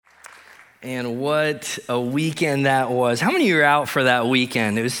And what a weekend that was. How many of you were out for that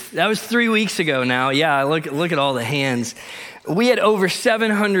weekend? That was 3 weeks ago now. Yeah, look at all the hands. We had over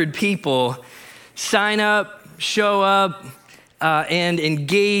 700 people sign up, show up, and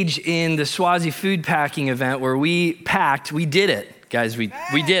engage in the Swazi food packing event where we did it, guys. We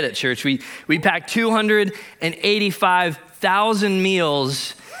did it, church. We packed 285,000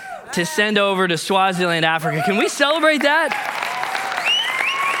 meals to send over to Swaziland, Africa. Can we celebrate that?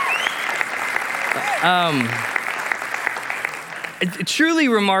 Truly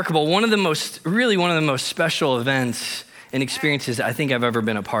remarkable. One of the most special events and experiences I think I've ever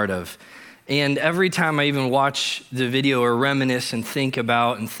been a part of. And every time I even watch the video or reminisce and think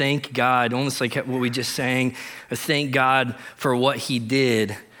about and thank God, almost like what we just sang, or thank God for what he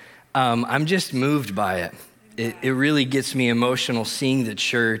did, I'm just moved by it. It really gets me emotional seeing the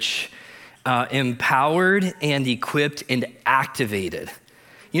church empowered and equipped and activated.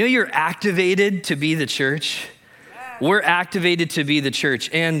 You know, you're activated to be the church. We're activated to be the church.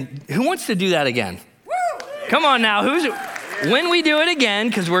 And who wants to do that again? Come on now. When we do it again,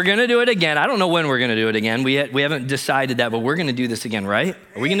 because we're going to do it again. I don't know when we're going to do it again. We haven't decided that, but we're going to do this again, right?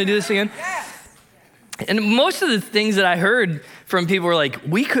 Are we going to do this again? And most of the things that I heard from people were like,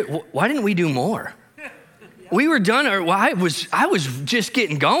 why didn't we do more? We were done, or I was just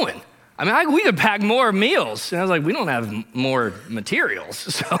getting going. I mean, we could pack more meals. And I was like, we don't have more materials.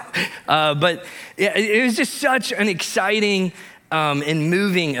 So, but yeah, it was just such an exciting and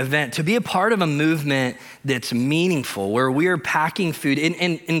moving event to be a part of a movement that's meaningful, where we are packing food. And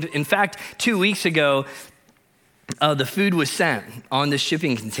in fact, 2 weeks ago, the food was sent on the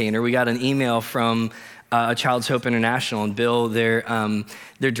shipping container. We got an email from Child's Hope International and Bill, their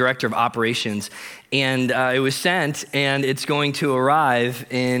director of operations. And it was sent, and it's going to arrive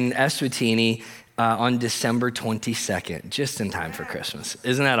in Eswatini on December 22nd, just in time for Christmas.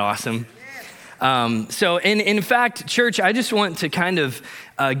 Isn't that awesome? So in fact, church, I just want to kind of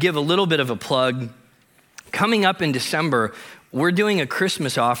give a little bit of a plug. Coming up in December, we're doing a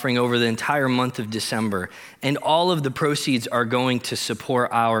Christmas offering over the entire month of December, and all of the proceeds are going to support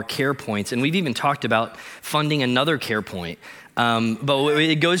our care points. And we've even talked about funding another care point. But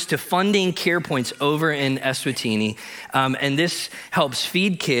it goes to funding care points over in Eswatini. And this helps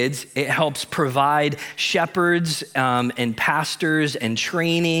feed kids. It helps provide shepherds and pastors and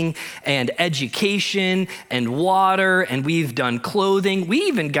training and education and water. And we've done clothing. We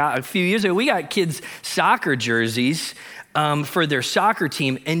even got, a few years ago, we got kids soccer jerseys for their soccer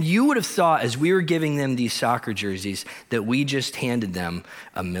team. And you would have thought, as we were giving them these soccer jerseys, that we just handed them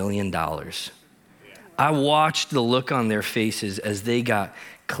 $1 million. I watched the look on their faces as they got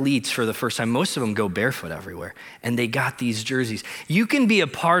cleats for the first time. Most of them go barefoot everywhere, and they got these jerseys. You can be a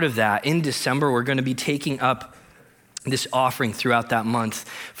part of that. In December, we're going to be taking up this offering throughout that month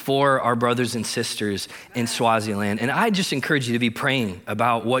for our brothers and sisters in Swaziland. And I just encourage you to be praying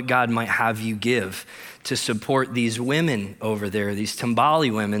about what God might have you give to support these women over there, these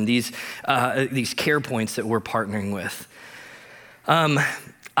Tambali women, these care points that we're partnering with.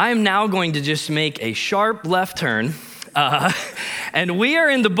 I am now going to just make a sharp left turn, and we are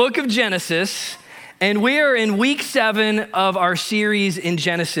in the book of Genesis, and we are in week 7 of our series in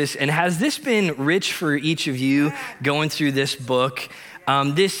Genesis. And has this been rich for each of you going through this book?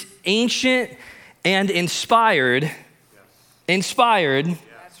 This ancient and inspired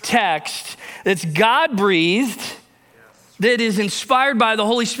text that's God-breathed, that is inspired by the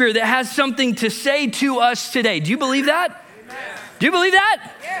Holy Spirit, that has something to say to us today. Do you believe that? Do you believe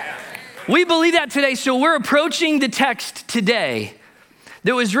that? Yeah. We believe that today. So we're approaching the text today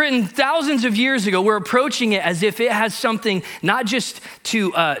that was written thousands of years ago. We're approaching it as if it has something not just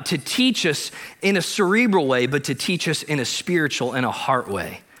to teach us in a cerebral way, but to teach us in a spiritual and a heart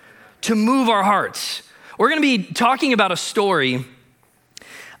way, to move our hearts. We're going to be talking about a story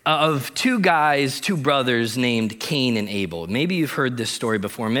of two brothers named Cain and Abel. Maybe you've heard this story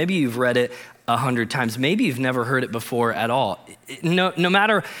before. Maybe you've read it 100 times. Maybe you've never heard it before at all. No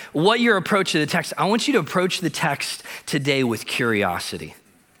matter what your approach to the text, I want you to approach the text today with curiosity.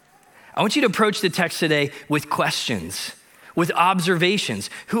 I want you to approach the text today with questions, with observations.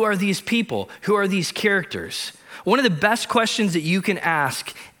 Who are these people? Who are these characters? One of the best questions that you can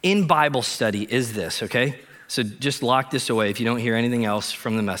ask in Bible study is this, okay? So just lock this away if you don't hear anything else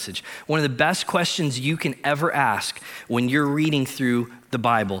from the message. One of the best questions you can ever ask when you're reading through the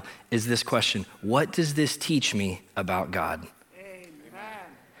Bible is this question: what does this teach me about God? Amen.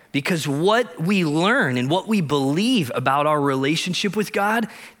 Because what we learn and what we believe about our relationship with God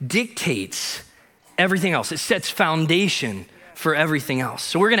dictates everything else. It sets foundation for everything else.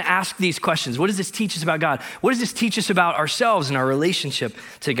 So we're going to ask these questions. What does this teach us about God? What does this teach us about ourselves and our relationship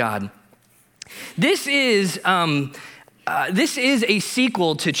to God? This is a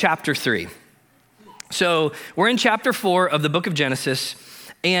sequel to chapter 3. So we're in chapter 4 of the book of Genesis,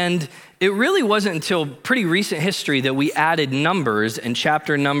 and it really wasn't until pretty recent history that we added numbers and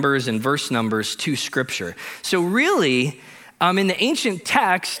chapter numbers and verse numbers to Scripture. So really, in the ancient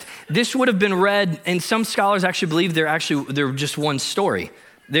text, this would have been read, and some scholars actually believe they're just one story.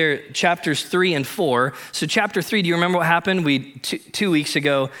 They're chapters 3 and 4. So chapter 3, do you remember what happened? 2 weeks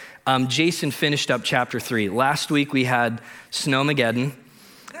ago, Jason finished up chapter 3. Last week we had Snowmageddon,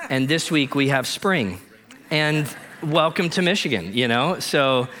 and this week we have spring. And welcome to Michigan, you know?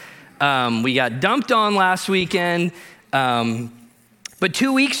 So we got dumped on last weekend. But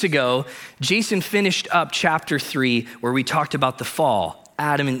 2 weeks ago, Jason finished up chapter 3 where we talked about the fall,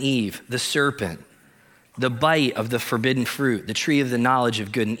 Adam and Eve, the serpent, the bite of the forbidden fruit, the tree of the knowledge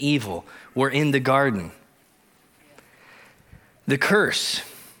of good and evil. We're in the garden. The curse,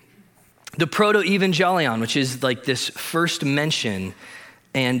 the proto-evangelion, which is like this first mention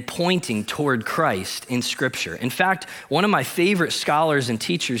and pointing toward Christ in Scripture. In fact, one of my favorite scholars and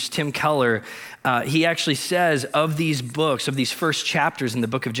teachers, Tim Keller, he actually says of these books, of these first chapters in the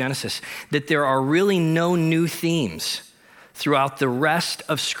book of Genesis, that there are really no new themes throughout the rest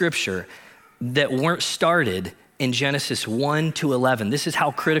of Scripture that weren't started in Genesis 1 to 11. This is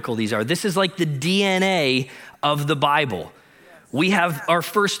how critical these are. This is like the DNA of the Bible. We have our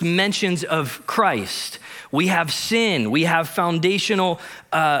first mentions of Christ. We have sin. We have foundational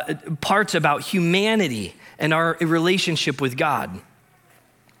parts about humanity and our relationship with God.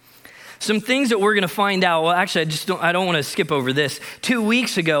 Some things that we're going to find out. Well, actually, I don't want to skip over this. 2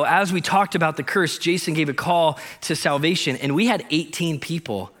 weeks ago, as we talked about the curse, Jason gave a call to salvation, and we had 18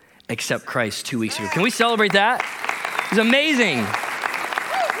 people accept Christ 2 weeks ago. Can we celebrate that? It was amazing.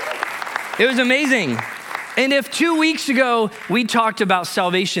 It was amazing. And if 2 weeks ago we talked about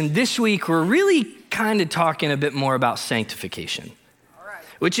salvation, this week we're really kind of talking a bit more about sanctification,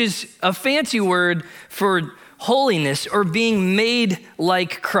 which is a fancy word for holiness or being made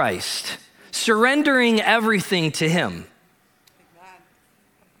like Christ, surrendering everything to Him.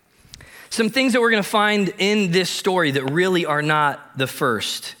 Some things that we're going to find in this story that really are not the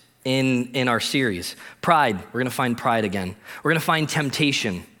first in our series. Pride, we're going to find pride again. We're going to find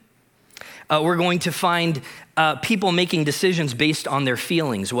temptation. We're going to find people making decisions based on their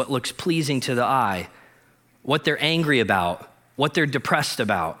feelings, what looks pleasing to the eye, what they're angry about, what they're depressed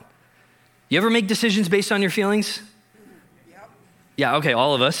about. You ever make decisions based on your feelings? Yep. Yeah, okay,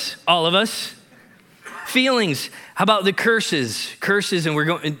 all of us. Feelings, how about the curses, and we're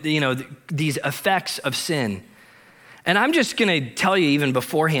going, these effects of sin. And I'm just going to tell you even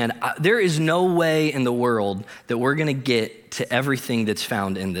beforehand, there is no way in the world that we're going to get to everything that's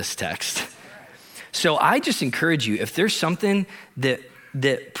found in this text. So I just encourage you, if there's something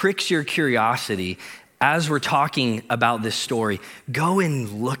that pricks your curiosity as we're talking about this story, go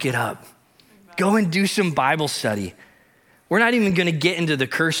and look it up. Go and do some Bible study. We're not even going to get into the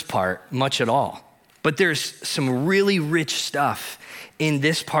curse part much at all, but there's some really rich stuff in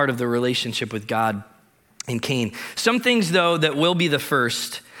this part of the relationship with God and Cain. Some things, though, that will be the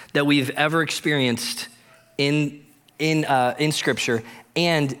first that we've ever experienced in Scripture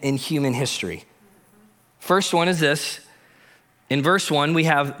and in human history. First one is this. In verse 1, we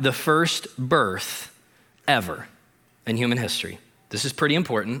have the first birth ever in human history. This is pretty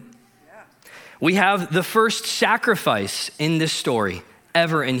important. Yeah. We have the first sacrifice in this story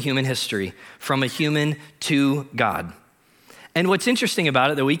ever in human history from a human to God. And what's interesting about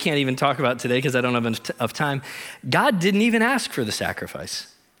it that we can't even talk about today because I don't have enough time, God didn't even ask for the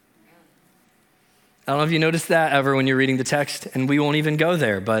sacrifice. I don't know if you noticed that ever when you're reading the text, and we won't even go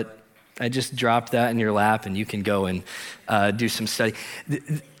there, but I just dropped that in your lap and you can go and do some study.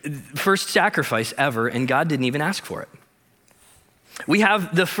 First sacrifice ever, and God didn't even ask for it. We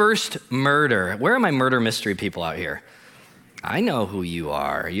have the first murder. Where are my murder mystery people out here? I know who you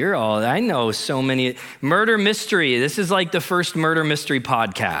are. I know so many. Murder mystery. This is like the first murder mystery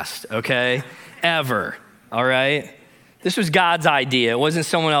podcast, okay? Ever, all right? This was God's idea. It wasn't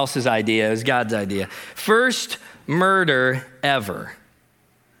someone else's idea. It was God's idea. First murder ever.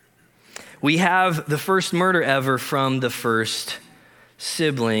 We have the first murder ever from the first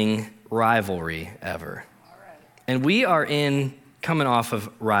sibling rivalry ever. And we are coming off of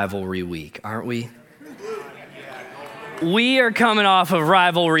rivalry week, aren't we? We are coming off of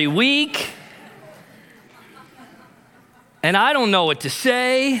rivalry week. And I don't know what to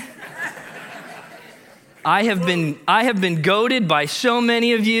say. I have been goaded by so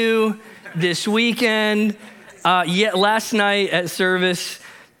many of you this weekend. Yet last night at service,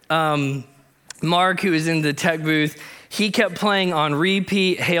 Mark, who was in the tech booth, he kept playing on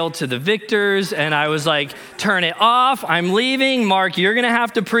repeat, Hail to the Victors, and I was like, turn it off, I'm leaving. Mark, you're gonna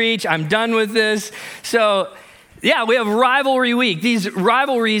have to preach, I'm done with this. So yeah, we have rivalry week. These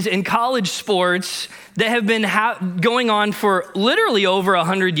rivalries in college sports that have been going on for literally over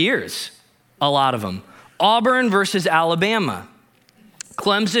 100 years, a lot of them. Auburn versus Alabama.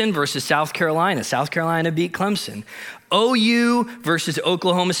 Clemson versus South Carolina. South Carolina beat Clemson. OU versus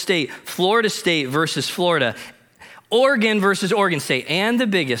Oklahoma State. Florida State versus Florida. Oregon versus Oregon State. And the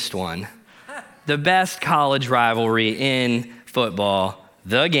biggest one, the best college rivalry in football,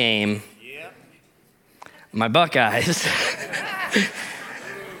 the game. Yep. My Buckeyes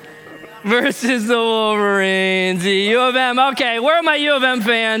versus the Wolverines. The U of M. Okay, where are my U of M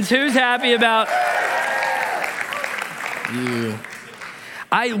fans? Who's happy about you?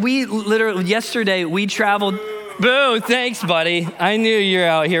 We literally, yesterday we traveled. Boo, thanks, buddy. I knew you're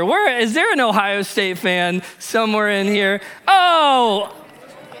out here. Is there an Ohio State fan somewhere in here? Oh!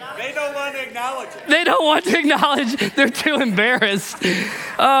 They don't want to acknowledge it. They don't want to acknowledge it. They're too embarrassed.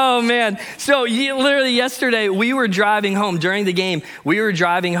 Oh, man. So literally yesterday, we were driving home during the game. We were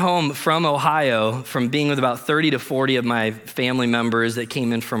driving home from Ohio, from being with about 30 to 40 of my family members that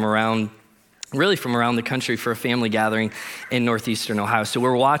came in from around the country for a family gathering in northeastern Ohio. So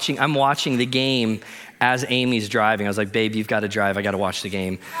I'm watching the game as Amy's driving. I was like, babe, you've got to drive. I got to watch the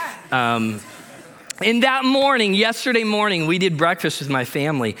game. And that morning, yesterday morning, we did breakfast with my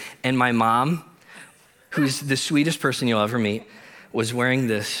family, and my mom, who's the sweetest person you'll ever meet, was wearing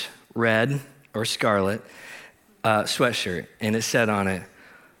this red or scarlet sweatshirt, and it said on it,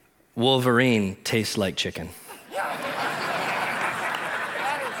 Wolverine tastes like chicken.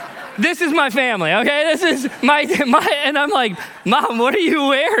 This is my family, okay? This is my, and I'm like, Mom, what are you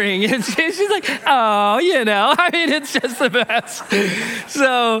wearing? And she's like, oh, it's just the best.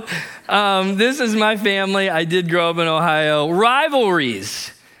 So this is my family. I did grow up in Ohio.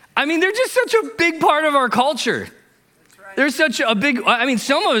 Rivalries. They're just such a big part of our culture. They're such a big,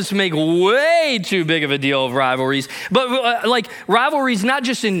 some of us make way too big of a deal of rivalries, but rivalries not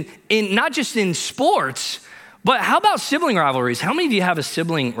just in sports, but how about sibling rivalries? How many of you have a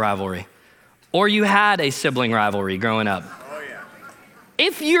sibling rivalry? Or you had a sibling rivalry growing up? Oh, yeah.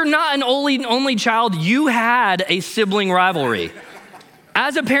 If you're not an only child, you had a sibling rivalry.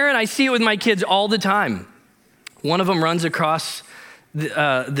 As a parent, I see it with my kids all the time. One of them runs across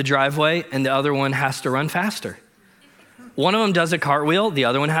the driveway, and the other one has to run faster. One of them does a cartwheel, the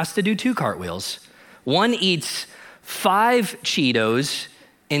other one has to do 2 cartwheels. One eats 5 Cheetos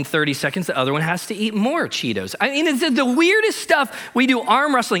in 30 seconds, the other one has to eat more Cheetos. It's the weirdest stuff. We do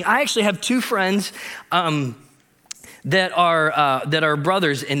arm wrestling. I actually have 2 friends that are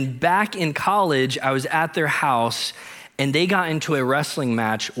brothers, and back in college, I was at their house, and they got into a wrestling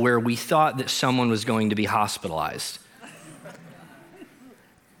match where we thought that someone was going to be hospitalized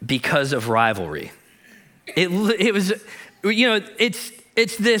because of rivalry. It was,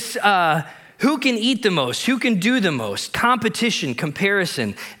 it's this, who can eat the most? Who can do the most? Competition,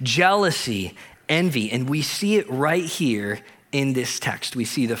 comparison, jealousy, envy. And we see it right here in this text. We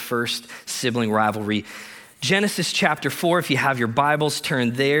see the first sibling rivalry. Genesis chapter 4, if you have your Bibles,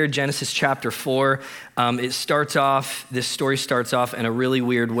 turn there. Genesis chapter 4, this story starts off in a really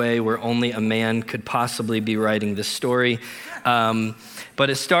weird way where only a man could possibly be writing this story. But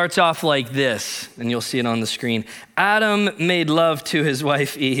it starts off like this, and you'll see it on the screen. Adam made love to his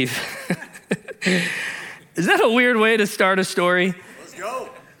wife Eve. Is that a weird way to start a story? Let's go.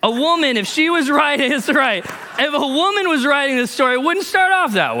 A woman, if she was writing, it's right. If a woman was writing this story, it wouldn't start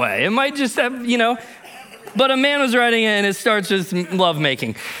off that way. It might just have, but a man was writing it, and it starts with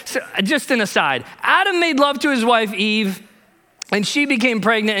lovemaking. So just an aside, Adam made love to his wife Eve, and she became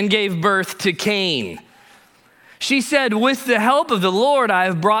pregnant and gave birth to Cain. She said, with the help of the Lord, I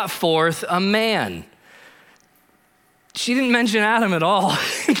have brought forth a man. She didn't mention Adam at all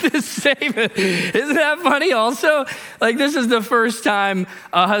to save it. Isn't that funny also? This is the first time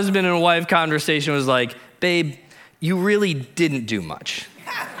a husband and wife conversation was like, babe, you really didn't do much.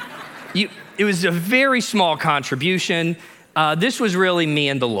 It was a very small contribution. This was really me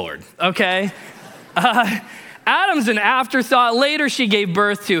and the Lord, okay? Adam's an afterthought. Later, she gave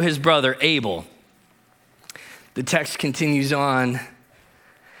birth to his brother Abel. The text continues on.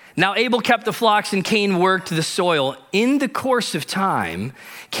 Now Abel kept the flocks and Cain worked the soil. In the course of time,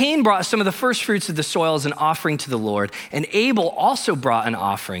 Cain brought some of the first fruits of the soil as an offering to the Lord, and Abel also brought an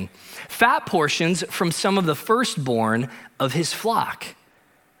offering, fat portions from some of the firstborn of his flock.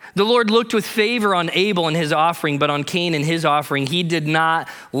 The Lord looked with favor on Abel and his offering, but on Cain and his offering, he did not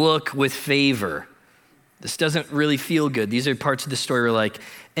look with favor. This doesn't really feel good. These are parts of the story where like,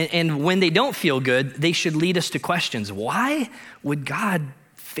 and when they don't feel good, they should lead us to questions. Why would God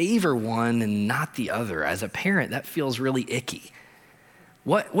favor one and not the other? As a parent, that feels really icky.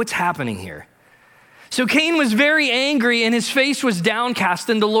 What's happening here? So Cain was very angry and his face was downcast.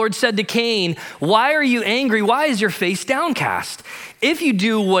 And the Lord said to Cain, why are you angry? Why is your face downcast? If you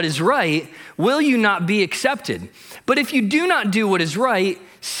do what is right, will you not be accepted? But if you do not do what is right,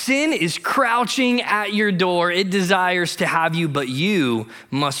 sin is crouching at your door. It desires to have you, but you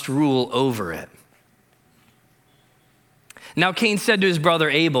must rule over it. Now Cain said to his brother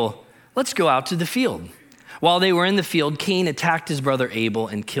Abel, let's go out to the field. While they were in the field, Cain attacked his brother Abel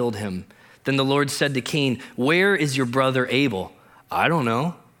and killed him. Then the Lord said to Cain, where is your brother Abel? I don't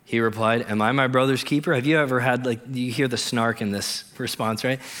know, he replied. Am I my brother's keeper? Have you ever had, you hear the snark in this response,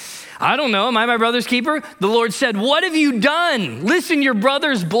 right? I don't know, am I my brother's keeper? The Lord said, what have you done? Listen, your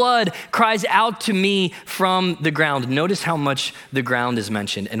brother's blood cries out to me from the ground. Notice how much the ground is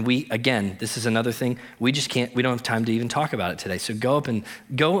mentioned. And again, this is another thing, we don't have time to even talk about it today. So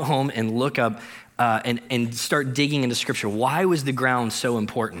go home and look up and start digging into scripture. Why was the ground so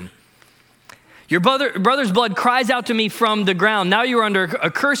important? Your brother's blood cries out to me from the ground. Now you are under a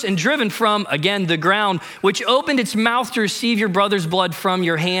curse and driven from, again, the ground, which opened its mouth to receive your brother's blood from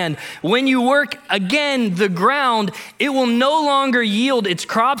your hand. When you work again the ground, it will no longer yield its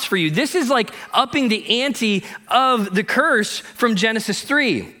crops for you. This is like upping the ante of the curse from Genesis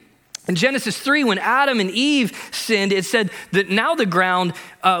 3. In Genesis 3, when Adam and Eve sinned, it said that now the ground,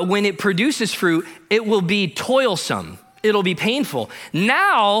 when it produces fruit, it will be toilsome. It'll be painful.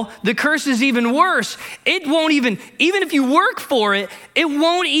 Now, the curse is even worse. It won't even if you work for it, it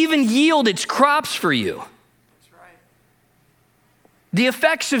won't even yield its crops for you. That's right. The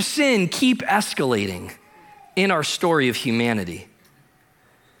effects of sin keep escalating in our story of humanity.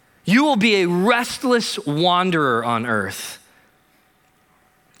 You will be a restless wanderer on earth.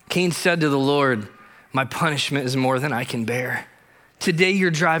 Cain said to the Lord, my punishment is more than I can bear. Today you're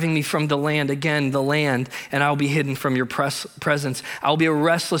driving me from the land, again, the land, and I'll be hidden from your presence. I'll be a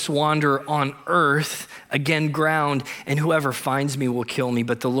restless wanderer on earth, again, ground, and whoever finds me will kill me.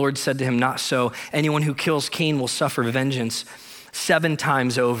 But the Lord said to him, not so. Anyone who kills Cain will suffer vengeance 7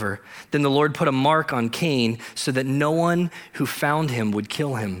 times over. Then the Lord put a mark on Cain so that no one who found him would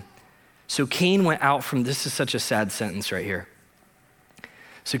kill him. So Cain went out from, this is such a sad sentence right here.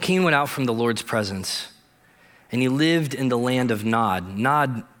 So Cain went out from the Lord's presence. And he lived in the land of Nod.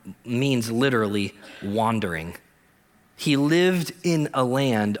 Nod means literally wandering. He lived in a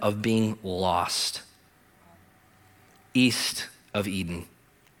land of being lost, east of Eden.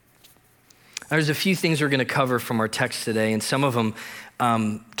 There's a few things we're going to cover from our text today, and some of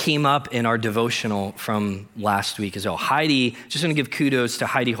them came up in our devotional from last week as well. Heidi, just going to give kudos to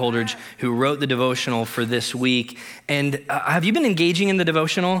Heidi Holdridge, who wrote the devotional for this week. And have you been engaging in the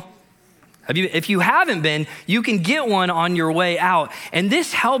devotional? If you haven't been, you can get one on your way out. And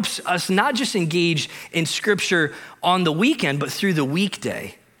this helps us not just engage in scripture on the weekend, but through the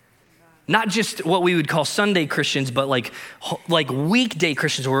weekday. Not just what we would call Sunday Christians, but like weekday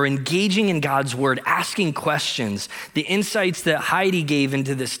Christians. We're engaging in God's word, asking questions. The insights that Heidi gave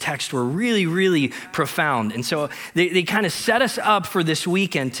into this text were really, really profound. And so they kind of set us up for this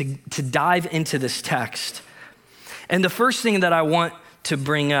weekend to dive into this text. And the first thing that I want to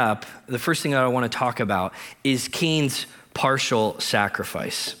bring up, the first thing that I want to talk about is Cain's partial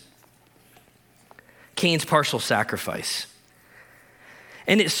sacrifice. Cain's partial sacrifice.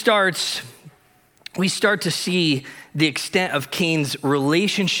 And we start to see the extent of Cain's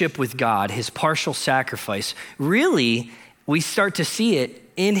relationship with God, his partial sacrifice. Really, we start to see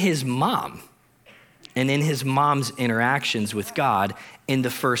it in his mom and in his mom's interactions with God in the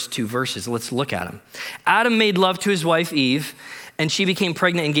first 2 verses. Let's look at them. Adam made love to his wife Eve, and she became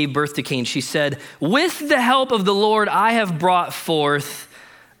pregnant and gave birth to Cain. She said, with the help of the Lord, I have brought forth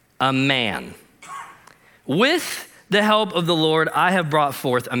a man. With the help of the Lord, I have brought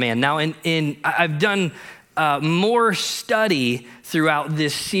forth a man. Now, I've done more study throughout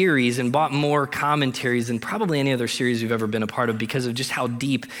this series and bought more commentaries than probably any other series we've ever been a part of because of just how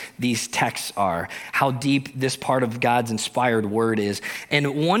deep these texts are, how deep this part of God's inspired word is.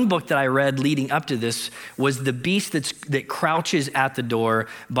 And one book that I read leading up to this was The Beast that Crouches at the Door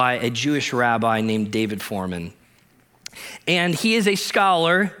by a Jewish rabbi named David Foreman. And he is a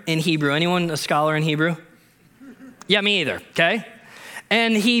scholar in Hebrew. Anyone a scholar in Hebrew? Yeah, me either, okay?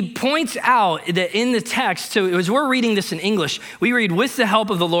 And he points out that in the text, so as we're reading this in English, we read, with the help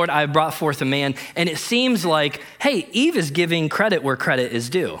of the Lord, I have brought forth a man. And it seems like, hey, Eve is giving credit where credit is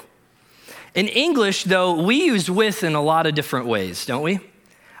due. In English, though, we use with in a lot of different ways, don't we?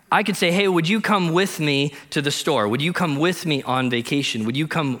 I could say, hey, would you come with me to the store? Would you come with me on vacation? Would you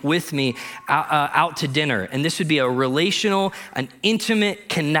come with me out to dinner? And this would be a relational, an intimate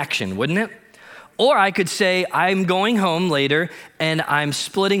connection, wouldn't it? Or I could say, I'm going home later and I'm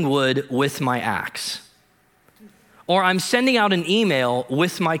splitting wood with my axe. Or I'm sending out an email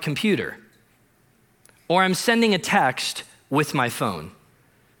with my computer. Or I'm sending a text with my phone.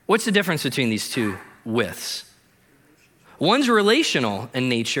 What's the difference between these two withs? One's relational in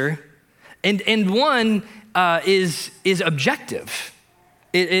nature, and one is objective.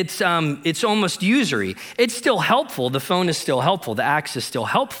 It's almost usury. It's still helpful. The phone is still helpful. The axe is still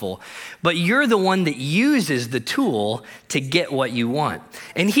helpful. But you're the one that uses the tool to get what you want.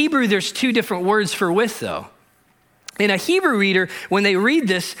 In Hebrew, there's two different words for with, though. And a Hebrew reader, when they read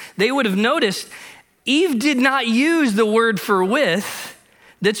this, they would have noticed Eve did not use the word for with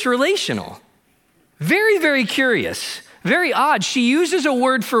that's relational. Very, very curious. Very odd. She uses a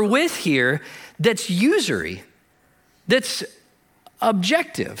word for with here that's usury, that's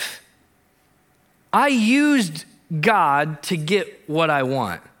objective. I used God to get what I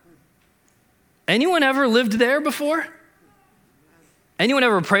want. Anyone ever lived there before? Anyone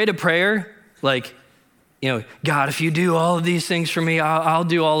ever prayed a prayer like, God, if you do all of these things for me, I'll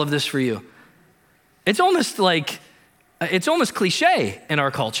do all of this for you? It's almost cliche in our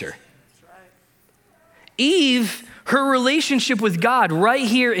culture. Eve, her relationship with God right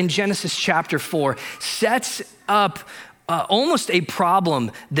here in Genesis chapter 4 sets up almost a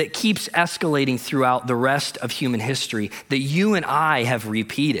problem that keeps escalating throughout the rest of human history that you and I have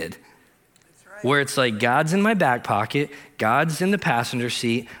repeated. Right. Where it's like, God's in my back pocket, God's in the passenger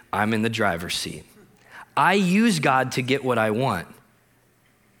seat, I'm in the driver's seat. I use God to get what I want.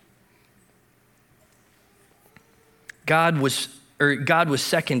 God was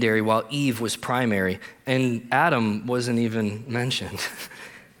secondary while Eve was primary, and Adam wasn't even mentioned.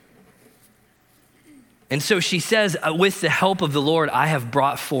 And so she says, with the help of the Lord, I have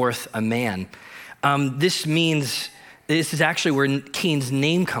brought forth a man. This is actually where Cain's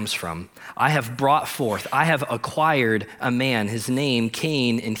name comes from. I have brought forth, I have acquired a man. His name,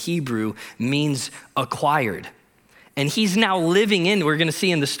 Cain, in Hebrew, means acquired. And he's now living in, we're gonna see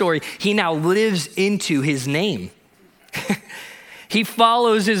in the story, he now lives into his name. He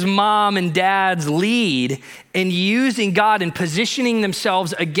follows his mom and dad's lead in using God and positioning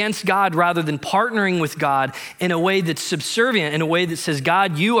themselves against God rather than partnering with God in a way that's subservient, in a way that says,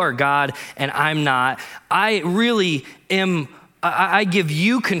 God, you are God and I'm not. I give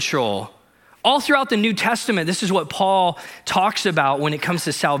you control. All throughout the New Testament, this is what Paul talks about when it comes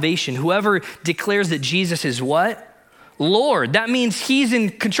to salvation. Whoever declares that Jesus is what? Lord. That means he's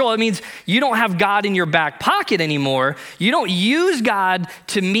in control. It means you don't have God in your back pocket anymore. You don't use God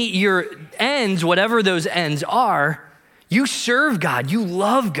to meet your ends, whatever those ends are. You serve God. You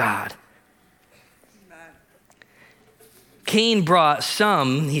love God. Amen. Cain brought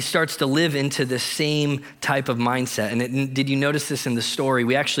he starts to live into the same type of mindset. And did you notice this in the story?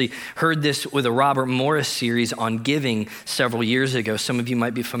 We actually heard this with a Robert Morris series on giving several years ago. Some of you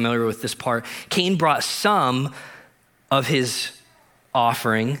might be familiar with this part. Cain brought some of his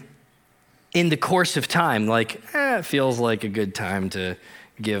offering in the course of time, it feels like a good time to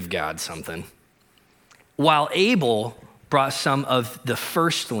give God something. While Abel brought some of the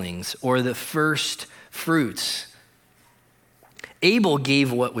firstlings or the first fruits. Abel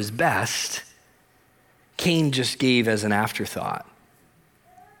gave what was best. Cain just gave as an afterthought.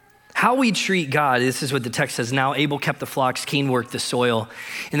 How we treat God, this is what the text says. Now Abel kept the flocks, Cain worked the soil.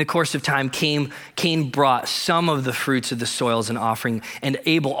 In the course of time, Cain brought some of the fruits of the soil as an offering, and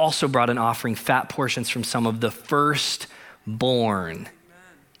Abel also brought an offering, fat portions from some of the firstborn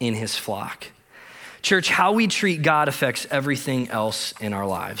in his flock. Church, how we treat God affects everything else in our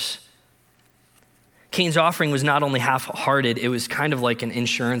lives. Cain's offering was not only half-hearted, it was kind of like an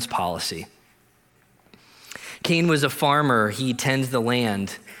insurance policy. Cain was a farmer, he tends the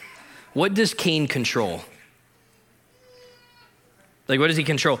land. What does Cain control? What does he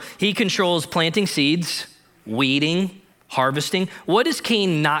control? He controls planting seeds, weeding, harvesting. What does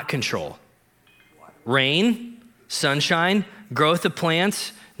Cain not control? Rain, sunshine, growth of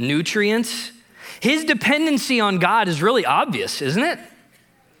plants, nutrients. His dependency on God is really obvious, isn't it?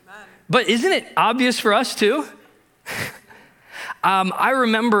 But isn't it obvious for us too? I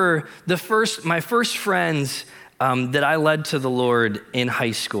remember my first friends that I led to the Lord in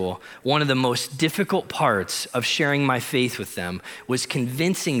high school. One of the most difficult parts of sharing my faith with them was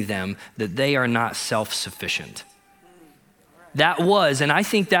convincing them that they are not self-sufficient. That was, and I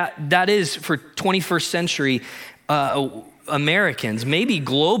think that is for 21st century Americans, maybe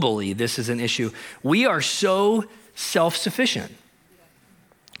globally this is an issue. We are so self-sufficient.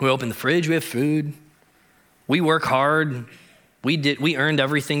 We open the fridge, we have food. We work hard. We earned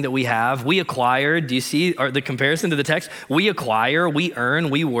everything that we have. We acquired. Do you see the comparison to the text? We acquire, we earn,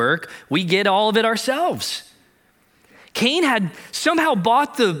 we work. We get all of it ourselves. Cain had somehow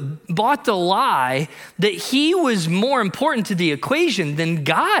bought the lie that he was more important to the equation than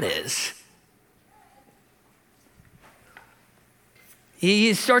God is.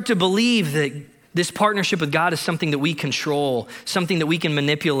 You start to believe that this partnership with God is something that we control, something that we can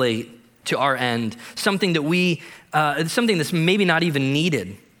manipulate to our end, something that's maybe not even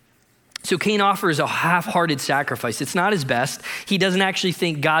needed. So Cain offers a half-hearted sacrifice. It's not his best. He doesn't actually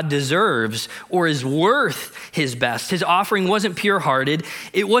think God deserves or is worth his best. His offering wasn't pure-hearted.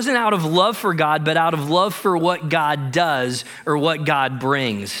 It wasn't out of love for God, but out of love for what God does or what God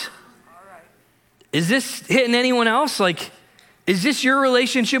brings. All right. Is this hitting anyone else? Is this your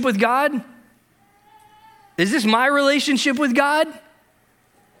relationship with God? Is this my relationship with God?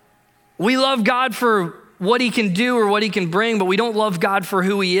 We love God for what he can do or what he can bring, but we don't love God for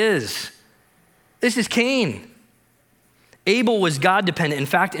who he is. This is Cain. Abel was God dependent. In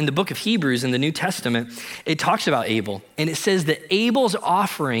fact, in the book of Hebrews in the New Testament, it talks about Abel, and it says that Abel's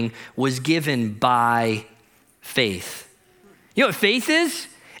offering was given by faith. You know what faith is?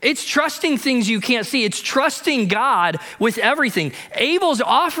 It's trusting things you can't see. It's trusting God with everything. Abel's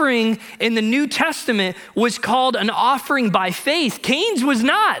offering in the New Testament was called an offering by faith. Cain's was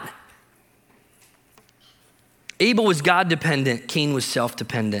not. Abel was God-dependent. Cain was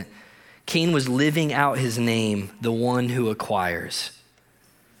self-dependent. Cain was living out his name, the one who acquires.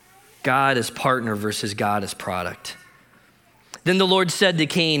 God as partner versus God as product. Then the Lord said to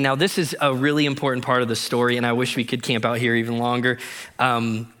Cain, now this is a really important part of the story, and I wish we could camp out here even longer.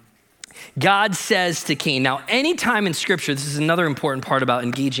 God says to Cain, now anytime in Scripture, this is another important part about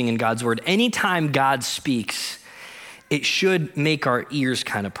engaging in God's word, anytime God speaks, it should make our ears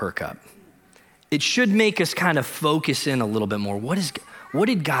kind of perk up. It should make us kind of focus in a little bit more. What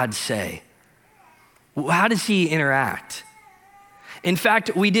did God say? How does he interact? In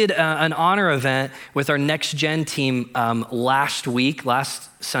fact, we did an honor event with our Next Gen team last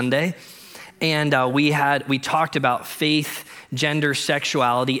Sunday, and we talked about faith, gender,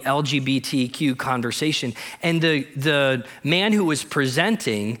 sexuality, LGBTQ conversation. And the man who was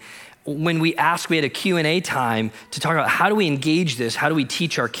presenting, when we had a Q&A time to talk about how do we engage this? How do we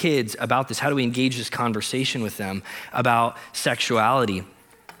teach our kids about this? How do we engage this conversation with them about sexuality?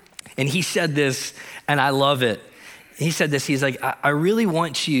 And he said this, and I love it. He said this, he's like, I really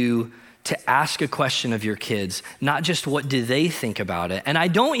want you to ask a question of your kids, not just what do they think about it. And I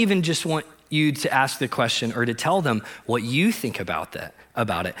don't even just want you to ask the question or to tell them what you think about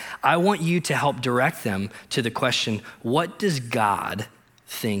it. I want you to help direct them to the question, what does God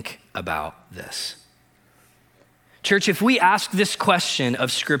think about this? Church, if we ask this question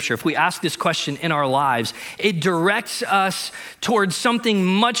of Scripture, if we ask this question in our lives, it directs us towards something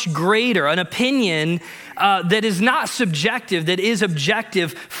much greater, an opinion that is not subjective, that is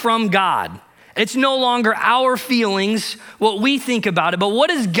objective from God. It's no longer our feelings, what we think about it, but what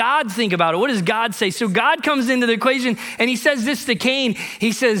does God think about it? What does God say? So God comes into the equation and he says this to Cain.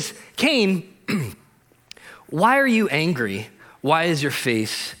 He says, Cain, why are you angry? Why is your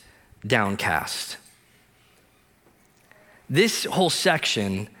face downcast? This whole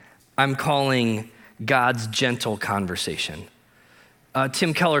section I'm calling God's gentle conversation.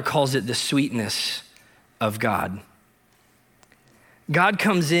 Tim Keller calls it the sweetness of God. God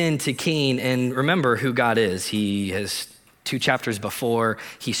comes in to Cain, and remember who God is. He has 2 chapters before,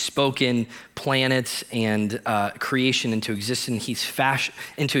 he's spoken planets and creation into existence. He's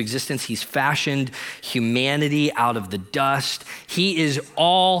fashioned humanity out of the dust. He is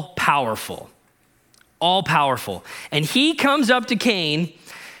all powerful. And he comes up to Cain,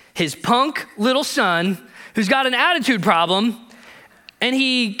 his punk little son, who's got an attitude problem, and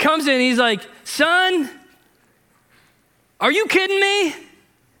he comes in and he's like, son, are you kidding me?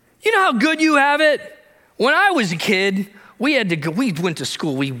 You know how good you have it? When I was a kid, we went to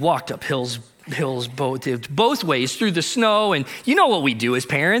school, we walked up hills both ways through the snow, and you know what we do as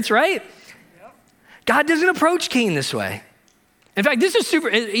parents, right? Yep. God doesn't approach Cain this way. In fact, this is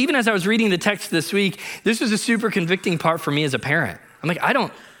even as I was reading the text this week, this was a super convicting part for me as a parent. I'm like, I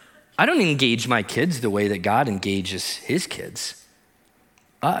don't engage my kids the way that God engages his kids,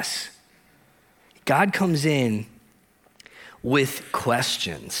 us. God comes in with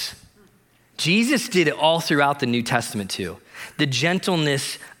questions. Jesus did it all throughout the New Testament too. The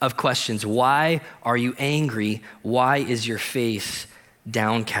gentleness of questions. Why are you angry? Why is your face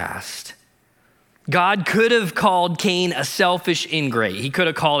downcast? God could have called Cain a selfish ingrate. He could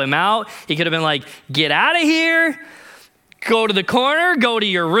have called him out. He could have been like, get out of here. Go to the corner, go to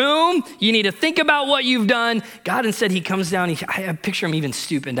your room. You need to think about what you've done. God instead, he comes down. I picture him even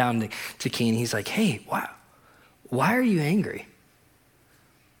stooping down to Cain. He's like, hey, why are you angry?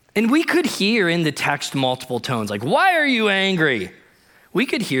 And we could hear in the text multiple tones, like, why are you angry? We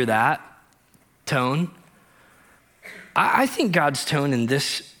could hear that tone. I think God's tone in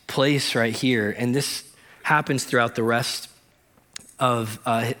this place right here, and this happens throughout the rest of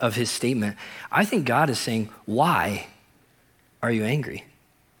his statement. I think God is saying, why are you angry?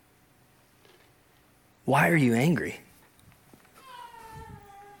 Why are you angry?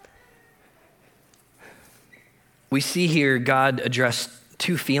 We see here God addressed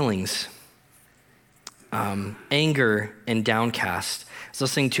two feelings, anger and downcast. I was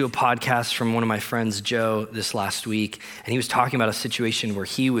listening to a podcast from one of my friends, Joe, this last week, and he was talking about a situation where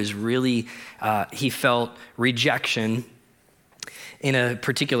he was really, he felt rejection in a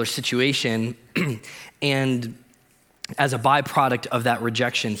particular situation, and as a byproduct of that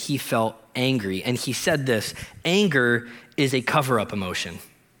rejection, he felt angry. And he said this, anger is a cover-up emotion.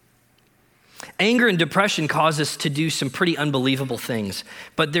 Anger and depression cause us to do some pretty unbelievable things,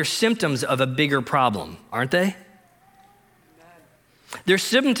 but they're symptoms of a bigger problem, aren't they? They're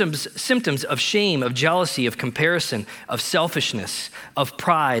symptoms of shame, of jealousy, of comparison, of selfishness, of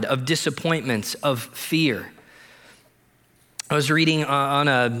pride, of disappointments, of fear. I was reading on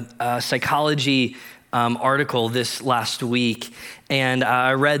a psychology article this last week, and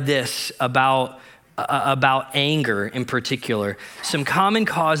I read this about anger in particular. Some common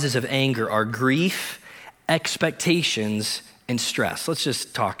causes of anger are grief, expectations, and stress. Let's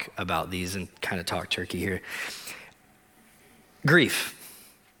just talk about these and kind of talk turkey here. Grief,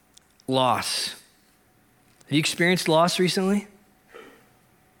 loss. Have you experienced loss recently?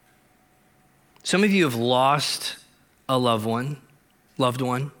 Some of you have lost a loved one.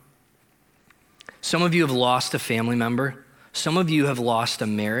 Some of you have lost a family member. Some of you have lost a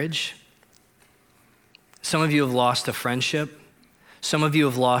marriage. Some of you have lost a friendship. Some of you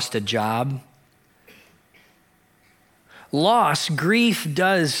have lost a job. Loss, grief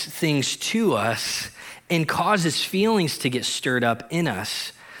does things to us and causes feelings to get stirred up in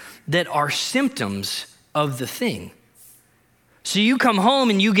us that are symptoms of the thing. So you come home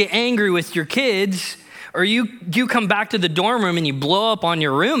and you get angry with your kids, or you come back to the dorm room and you blow up on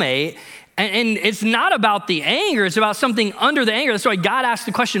your roommate, and it's not about the anger, it's about something under the anger. That's why God asked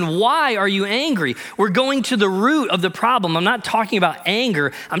the question, why are you angry? We're going to the root of the problem. I'm not talking about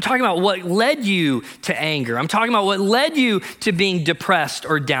anger. I'm talking about what led you to anger. I'm talking about what led you to being depressed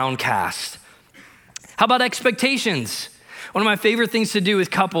or downcast. How about expectations? One of my favorite things to do with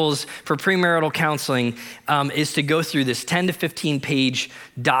couples for premarital counseling is to go through this 10 to 15 page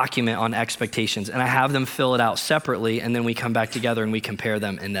document on expectations, and I have them fill it out separately, and then we come back together and we compare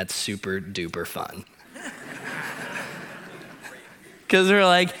them, and that's super duper fun. Because they're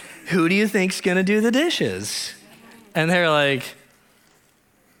like, who do you think's gonna do the dishes? And they're like,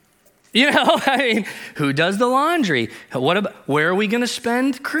 who does the laundry? Where are we gonna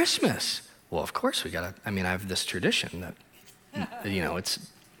spend Christmas? Well, of course I have this tradition that, it's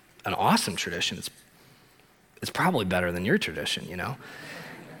an awesome tradition. It's probably better than your tradition,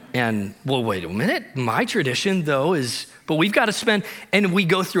 And, well, wait a minute. My tradition, though, but we've got to spend, and we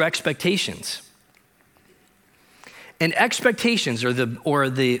go through expectations. And expectations or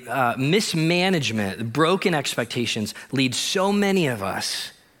the mismanagement, the broken expectations lead so many of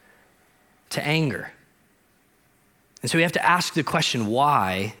us to anger. And so we have to ask the question,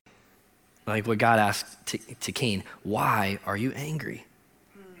 why? Like what God asked to Cain, why are you angry?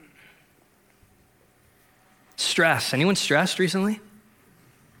 Stress. Anyone stressed recently?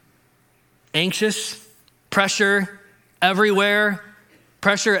 Anxious, pressure everywhere,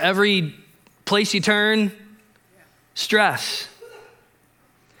 pressure every place you turn, stress.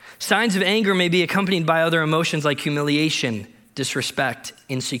 Signs of anger may be accompanied by other emotions like humiliation, disrespect,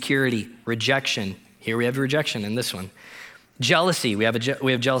 insecurity, rejection. Here we have rejection in this one. Jealousy, we have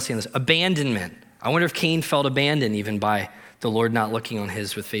jealousy in this. Abandonment. I wonder if Cain felt abandoned even by the Lord not looking on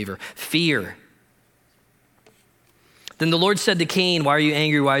his with favor. Fear. Then the Lord said to Cain, why are you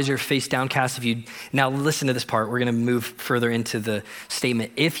angry? Why is your face downcast? Now listen to this part. We're going to move further into the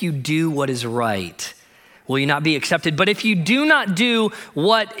statement. If you do what is right, will you not be accepted? But if you do not do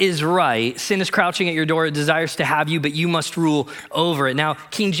what is right, sin is crouching at your door. It desires to have you, but you must rule over it. Now,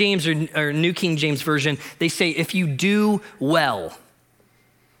 King James or New King James Version, they say, if you do well.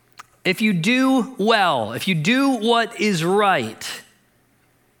 If you do well, if you do what is right.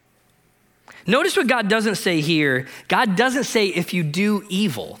 Notice what God doesn't say here. God doesn't say if you do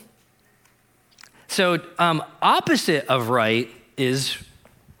evil. So opposite of right is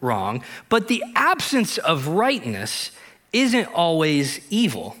wrong, but the absence of rightness isn't always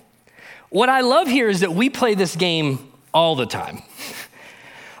evil. What I love here is that we play this game all the time.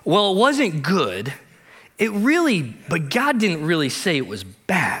 Well, it wasn't good. But God didn't really say it was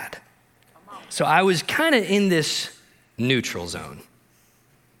bad. So I was kind of in this neutral zone.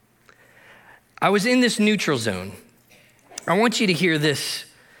 I want you to hear this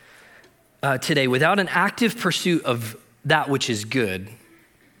today. Without an active pursuit of that which is good,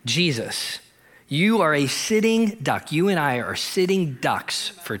 Jesus, you are a sitting duck. You and I are sitting ducks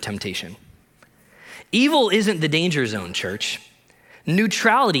for temptation. Evil isn't the danger zone, church.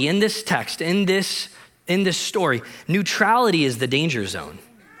 Neutrality in this text, in this story, neutrality is the danger zone.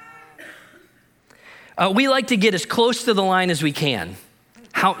 We like to get as close to the line as we can.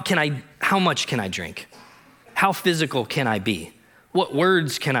 How much can I drink? How physical can I be? What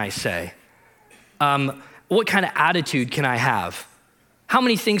words can I say? What kind of attitude can I have? How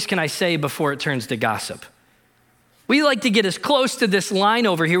many things can I say before it turns to gossip? We like to get as close to this line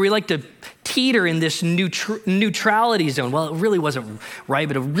over here. We like to teeter in this neutrality zone. Well, it really wasn't right,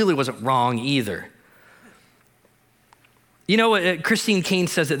 but it really wasn't wrong either. You know what? Christine Caine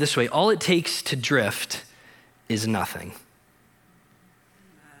says it this way: all it takes to drift is nothing.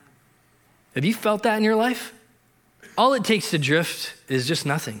 Have you felt that in your life? All it takes to drift is just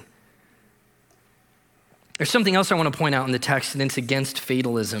nothing. There's something else I want to point out in the text, and it's against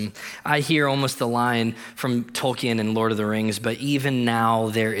fatalism. I hear almost the line from Tolkien in Lord of the Rings, but even now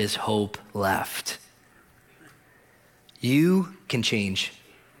there is hope left. You can change.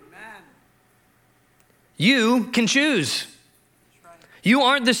 You can choose. You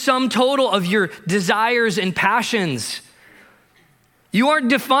aren't the sum total of your desires and passions. You aren't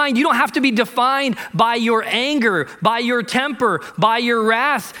defined. You don't have to be defined by your anger, by your temper, by your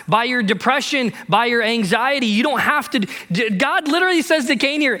wrath, by your depression, by your anxiety. You don't have to. God literally says to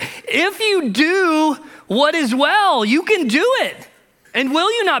Cain here, if you do what is well, you can do it. And will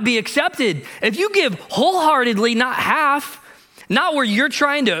you not be accepted? If you give wholeheartedly, not half, not where you're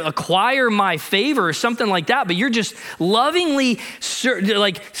trying to acquire my favor or something like that, but you're just lovingly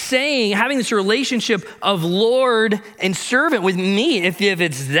having this relationship of Lord and servant with me. If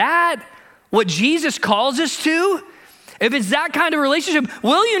it's that, what Jesus calls us to, if it's that kind of relationship,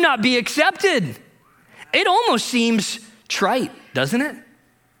 will you not be accepted? It almost seems trite, doesn't it?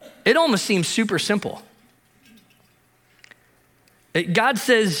 It almost seems super simple. God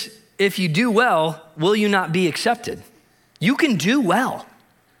says, if you do well, will you not be accepted? You can do well.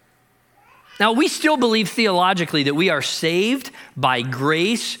 Now, we still believe theologically that we are saved by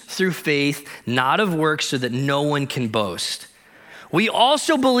grace through faith, not of works, so that no one can boast. We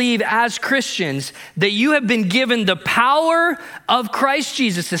also believe as Christians that you have been given the power of Christ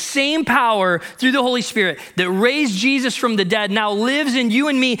Jesus, the same power through the Holy Spirit that raised Jesus from the dead now lives in you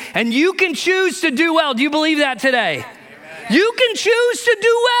and me, and you can choose to do well. Do you believe that today? Amen. You can choose to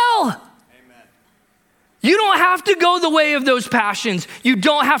do well. You don't have to go the way of those passions. You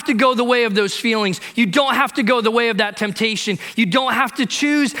don't have to go the way of those feelings. You don't have to go the way of that temptation. You don't have to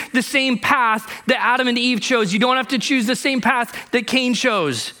choose the same path that Adam and Eve chose. You don't have to choose the same path that Cain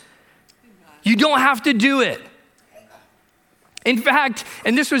chose. You don't have to do it. In fact,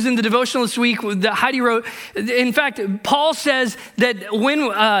 and this was in the devotional this week that Heidi wrote, in fact, Paul says that when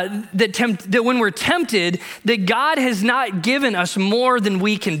we're tempted, that God has not given us more than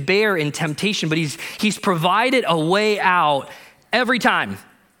we can bear in temptation, but he's provided a way out every time.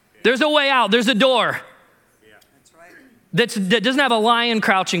 There's a way out. There's a door. Yeah. That's right. That doesn't have a lion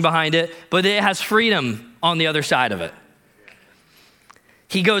crouching behind it, but it has freedom on the other side of it.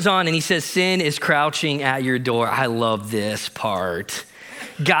 He goes on and he says, sin is crouching at your door. I love this part.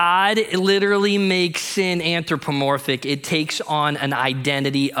 God literally makes sin anthropomorphic. It takes on an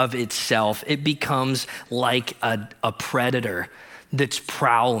identity of itself. It becomes like a predator that's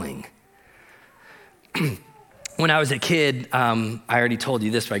prowling. When I was a kid, I already told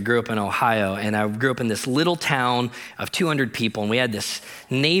you this, but I grew up in Ohio, and I grew up in this little town of 200 people, and we had this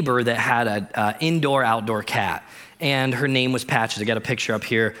neighbor that had an indoor-outdoor cat. And her name was Patches. I got a picture up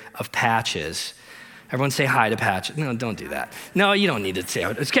here of Patches. Everyone say hi to Patches. No, don't do that. No, you don't need to say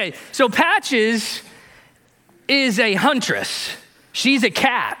it. Okay, so Patches is a huntress. She's a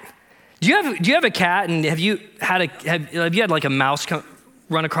cat. Do you have a cat, and have you had like a mouse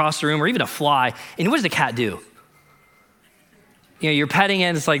run across the room, or even a fly? And what does the cat do? You know, you're petting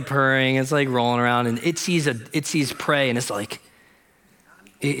it, it's like purring, it's like rolling around, and it sees prey, and it's like,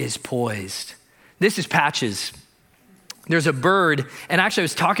 it is poised. This is Patches. There's a bird, and actually I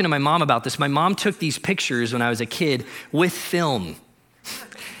was talking to my mom about this. My mom took these pictures when I was a kid with film.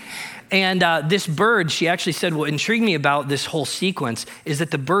 And this bird, she actually said, what intrigued me about this whole sequence is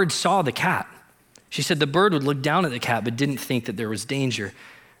that the bird saw the cat. She said the bird would look down at the cat but didn't think that there was danger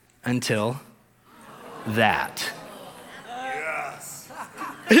until that.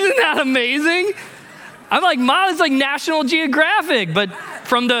 Isn't that amazing? I'm like, Mom, it's like National Geographic, but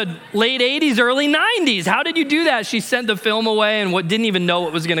from the late 80s, early 90s. How did you do that? She sent the film away and didn't even know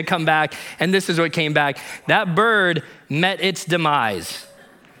what was going to come back. And this is what came back. That bird met its demise.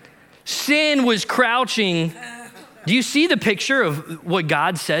 Sin was crouching. Do you see the picture of what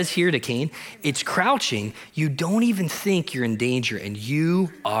God says here to Cain? It's crouching. You don't even think you're in danger, and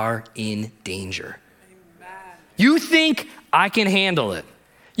you are in danger. Amen. You think I can handle it.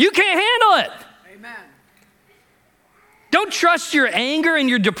 You can't handle it. Amen. Don't trust your anger and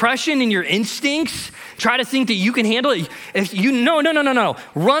your depression and your instincts. Try to think that you can handle it. No.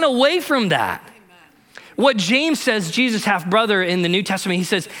 Run away from that. What James says, Jesus' half-brother in the New Testament, he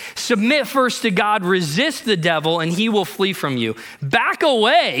says, submit first to God, resist the devil, and he will flee from you. Back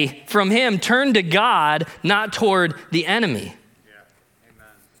away from him, turn to God, not toward the enemy. Yeah. Amen.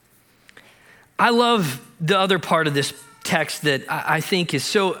 I love the other part of this text that I think is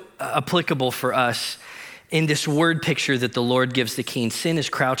so applicable for us in this word picture that the Lord gives to Cain. Sin is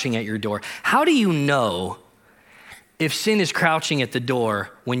crouching at your door. How do you know if sin is crouching at the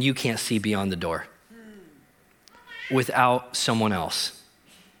door when you can't see beyond the door? Without someone else.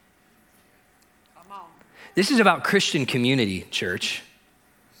 This is about Christian community, church.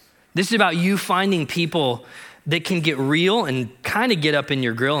 This is about you finding people that can get real and kind of get up in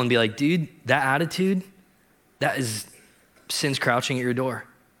your grill and be like, dude, that attitude, that is sin's crouching at your door.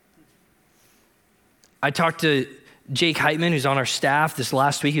 I talked to Jake Heitman, who's on our staff this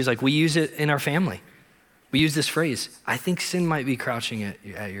last week. He was like, we use it in our family. We use this phrase. I think sin might be crouching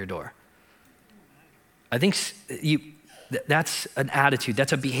at your door. I think that's an attitude,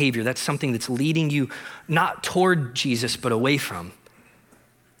 that's a behavior, that's something that's leading you not toward Jesus, but away from.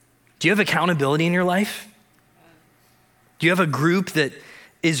 Do you have accountability in your life? Do you have a group that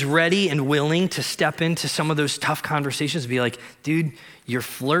is ready and willing to step into some of those tough conversations and be like, dude, you're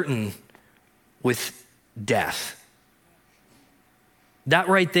flirting with death. That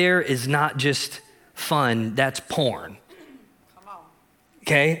right there is not just fun, that's porn.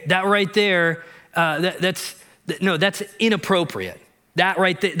 Okay, that right there, that's inappropriate. That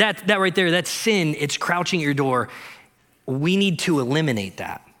right there, that's sin. It's crouching at your door. We need to eliminate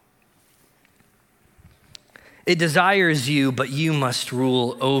that. It desires you, but you must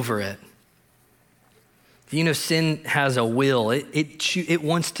rule over it. You know, sin has a will. It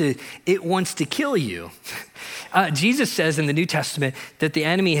wants to kill you. Jesus says in the New Testament that the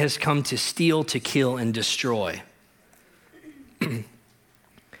enemy has come to steal, to kill, and destroy.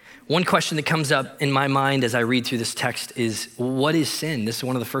 One question that comes up in my mind as I read through this text is, what is sin? This is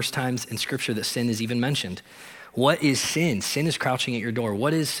one of the first times in Scripture that sin is even mentioned. What is sin? Sin is crouching at your door.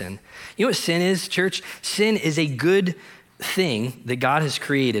 What is sin? You know what sin is, church? Sin is a good thing that God has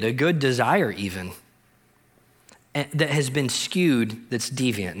created, a good desire even, that has been skewed, that's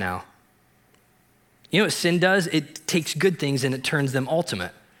deviant now. You know what sin does? It takes good things and it turns them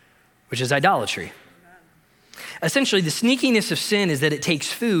ultimate, which is idolatry. Essentially, the sneakiness of sin is that it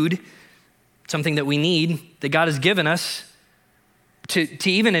takes food, something that we need, that God has given us to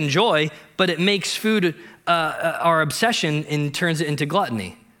even enjoy, but it makes food our obsession and turns it into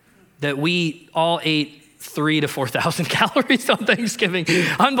gluttony. That we all ate 3,000 to 4,000 calories on Thanksgiving.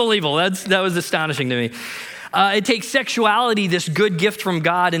 Unbelievable. That was astonishing to me. It takes sexuality, this good gift from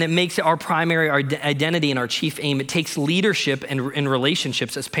God, and it makes it our primary identity and our chief aim. It takes leadership in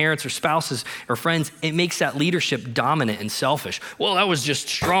relationships as parents or spouses or friends. It makes that leadership dominant and selfish. Well, that was just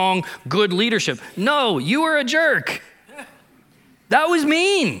strong, good leadership. No, you were a jerk. That was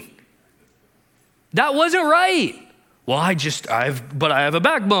mean. That wasn't right. Well, I have a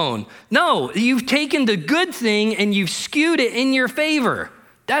backbone. No, you've taken the good thing and you've skewed it in your favor.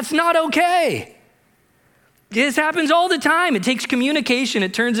 That's not okay. This happens all the time. It takes communication.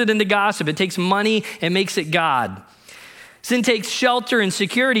 It turns it into gossip. It takes money. It makes it God. Sin takes shelter and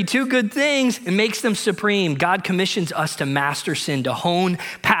security, two good things, and makes them supreme. God commissions us to master sin, to hone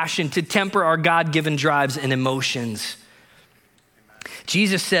passion, to temper our God-given drives and emotions.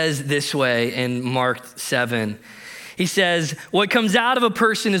 Jesus says this way in Mark 7. He says, what comes out of a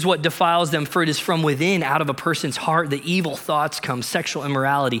person is what defiles them, for it is from within, out of a person's heart, the evil thoughts come: sexual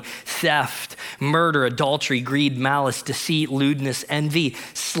immorality, theft, murder, adultery, greed, malice, deceit, lewdness, envy,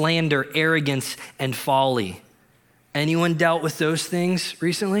 slander, arrogance, and folly. Anyone dealt with those things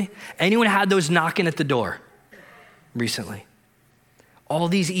recently? Anyone had those knocking at the door recently? All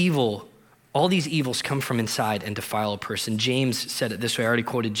these evil All these evils come from inside and defile a person. James said it this way. I already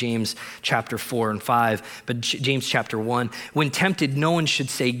quoted James chapter 4 and 5, but James chapter 1. When tempted, no one should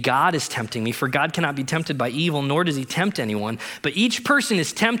say, God is tempting me, for God cannot be tempted by evil, nor does he tempt anyone. But each person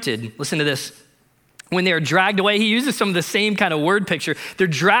is tempted, listen to this, when they are dragged away. He uses some of the same kind of word picture. They're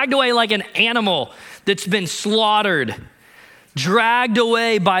dragged away like an animal that's been slaughtered, dragged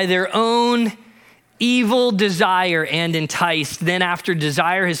away by their own evil desire and enticed. Then after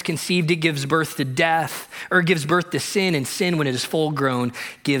desire has conceived, it gives birth to death, or gives birth to sin, and sin, when it is full grown,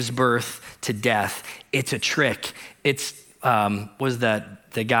 gives birth to death. It's a trick. It's, was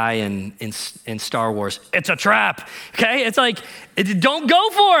that the guy in Star Wars? It's a trap, okay? It's like, don't go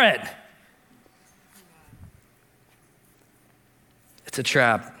for it. It's a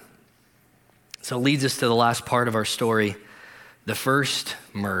trap. So it leads us to the last part of our story, the first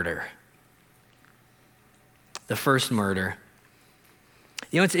murder. The first murder.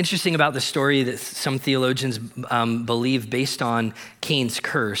 You know what's interesting about the story that some theologians believe based on Cain's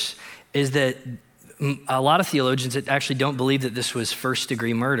curse is that a lot of theologians actually don't believe that this was first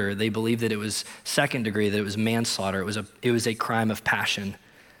degree murder. They believe that it was second degree, that it was manslaughter. It was a crime of passion,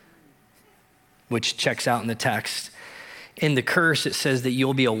 which checks out in the text. In the curse, it says that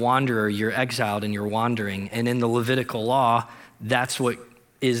you'll be a wanderer, you're exiled and you're wandering. And in the Levitical law, that's what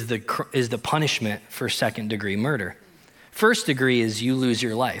is the punishment for second degree murder. First degree is you lose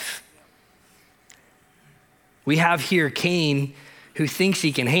your life. We have here Cain, who thinks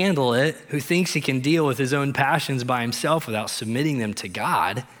he can handle it, who thinks he can deal with his own passions by himself without submitting them to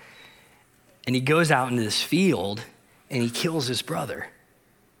God. And he goes out into this field and he kills his brother.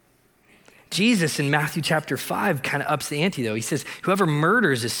 Jesus in Matthew chapter 5 kind of ups the ante though. He says, whoever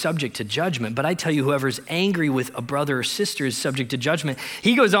murders is subject to judgment, but I tell you, whoever is angry with a brother or sister is subject to judgment.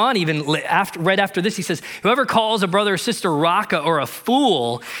 He goes on even right after this, he says, whoever calls a brother or sister raka or a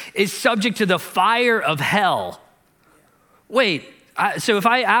fool is subject to the fire of hell. Wait, so if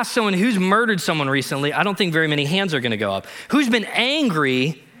I ask someone who's murdered someone recently, I don't think very many hands are gonna go up. Who's been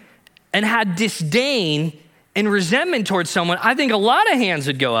angry and had disdain and resentment towards someone, I think a lot of hands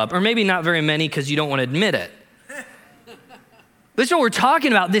would go up, or maybe not very many because you don't want to admit it. This is what we're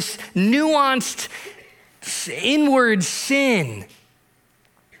talking about, this nuanced inward sin.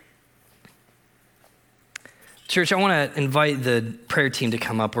 Church, I want to invite the prayer team to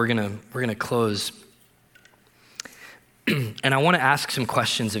come up. We're gonna close. And I want to ask some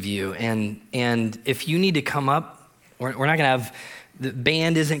questions of you. And if you need to come up, we're not gonna have, the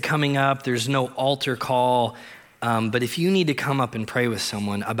band isn't coming up, there's no altar call, but if you need to come up and pray with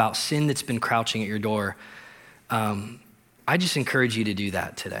someone about sin that's been crouching at your door, I just encourage you to do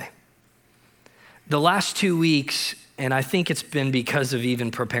that today. The last 2 weeks, and I think it's been because of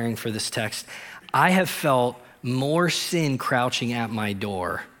even preparing for this text, I have felt more sin crouching at my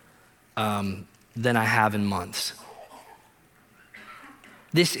door than I have in months.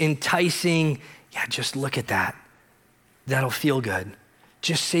 This enticing, just look at that. That'll feel good.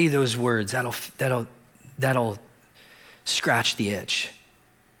 Just say those words. That'll scratch the itch.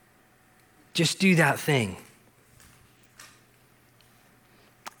 Just do that thing.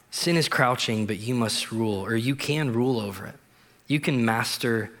 Sin is crouching, but you must rule, or you can rule over it. You can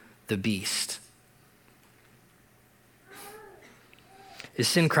master the beast. Is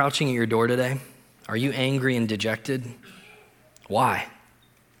sin crouching at your door today? Are you angry and dejected? Why?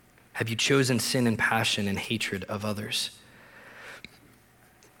 Have you chosen sin and passion and hatred of others?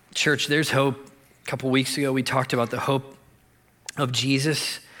 Church, there's hope. A couple weeks ago, we talked about the hope of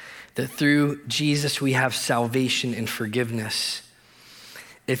Jesus, that through Jesus we have salvation and forgiveness.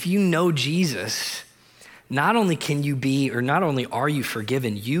 If you know Jesus, not only are you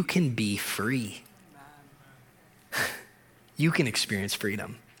forgiven, you can be free. You can experience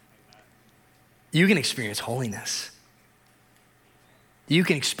freedom. You can experience holiness. You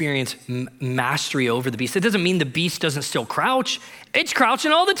can experience mastery over the beast. It doesn't mean the beast doesn't still crouch. It's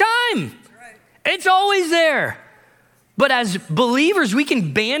crouching all the time. It's always there. But as believers, we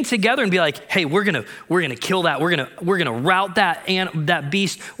can band together and be like, hey, we're gonna kill that. We're gonna rout that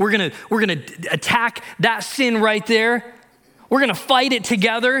beast. We're gonna attack that sin right there. We're gonna fight it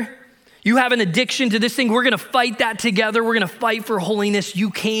together. You have an addiction to this thing. We're gonna fight that together. We're gonna fight for holiness. You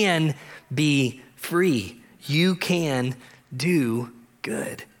can be free. You can do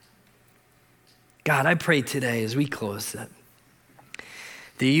good. God, I pray today as we close that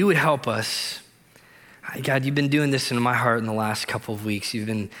you would help us. God, you've been doing this in my heart in the last couple of weeks. You've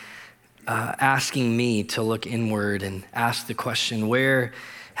been asking me to look inward and ask the question, where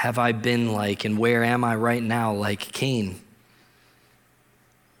have I been like, and where am I right now like Cain?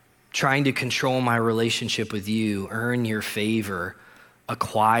 Trying to control my relationship with you, earn your favor,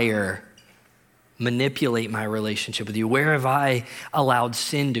 acquire manipulate my relationship with you? Where have I allowed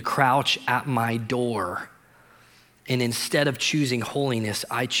sin to crouch at my door? And instead of choosing holiness,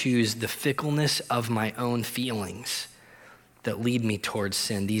 I choose the fickleness of my own feelings that lead me towards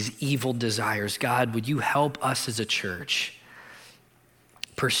sin, these evil desires. God, would you help us as a church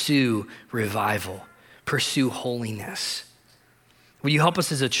pursue revival, pursue holiness? Will you help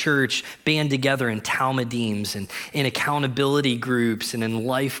us as a church band together in Talmudims and in accountability groups and in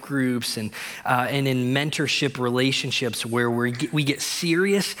life groups and in mentorship relationships where we get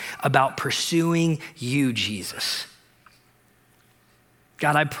serious about pursuing you, Jesus?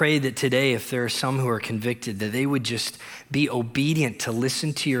 God, I pray that today, if there are some who are convicted, that they would just be obedient to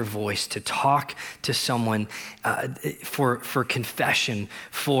listen to your voice, to talk to someone for confession,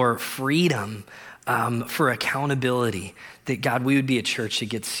 for freedom, for accountability. That God, we would be a church that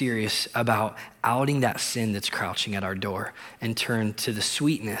gets serious about outing that sin that's crouching at our door and turn to the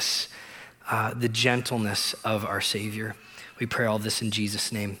sweetness, the gentleness of our Savior. We pray all this in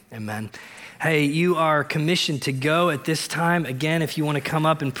Jesus' name, amen. Hey, you are commissioned to go at this time. Again, if you want to come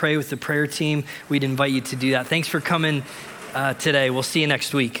up and pray with the prayer team, we'd invite you to do that. Thanks for coming today. We'll see you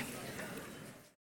next week.